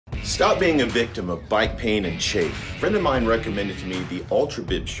Stop being a victim of bike pain and chafe. A friend of mine recommended to me the Ultra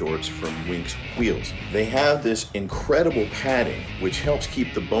Bib shorts from Winx Wheels. They have this incredible padding which helps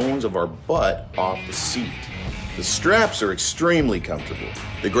keep the bones of our butt off the seat. The straps are extremely comfortable.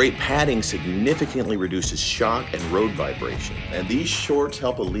 The great padding significantly reduces shock and road vibration, and these shorts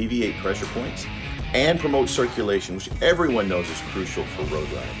help alleviate pressure points and promote circulation, which everyone knows is crucial for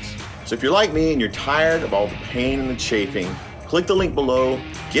road rides. So if you're like me and you're tired of all the pain and the chafing, click the link below,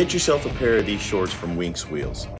 get yourself a pair of these shorts from Winx Wheels.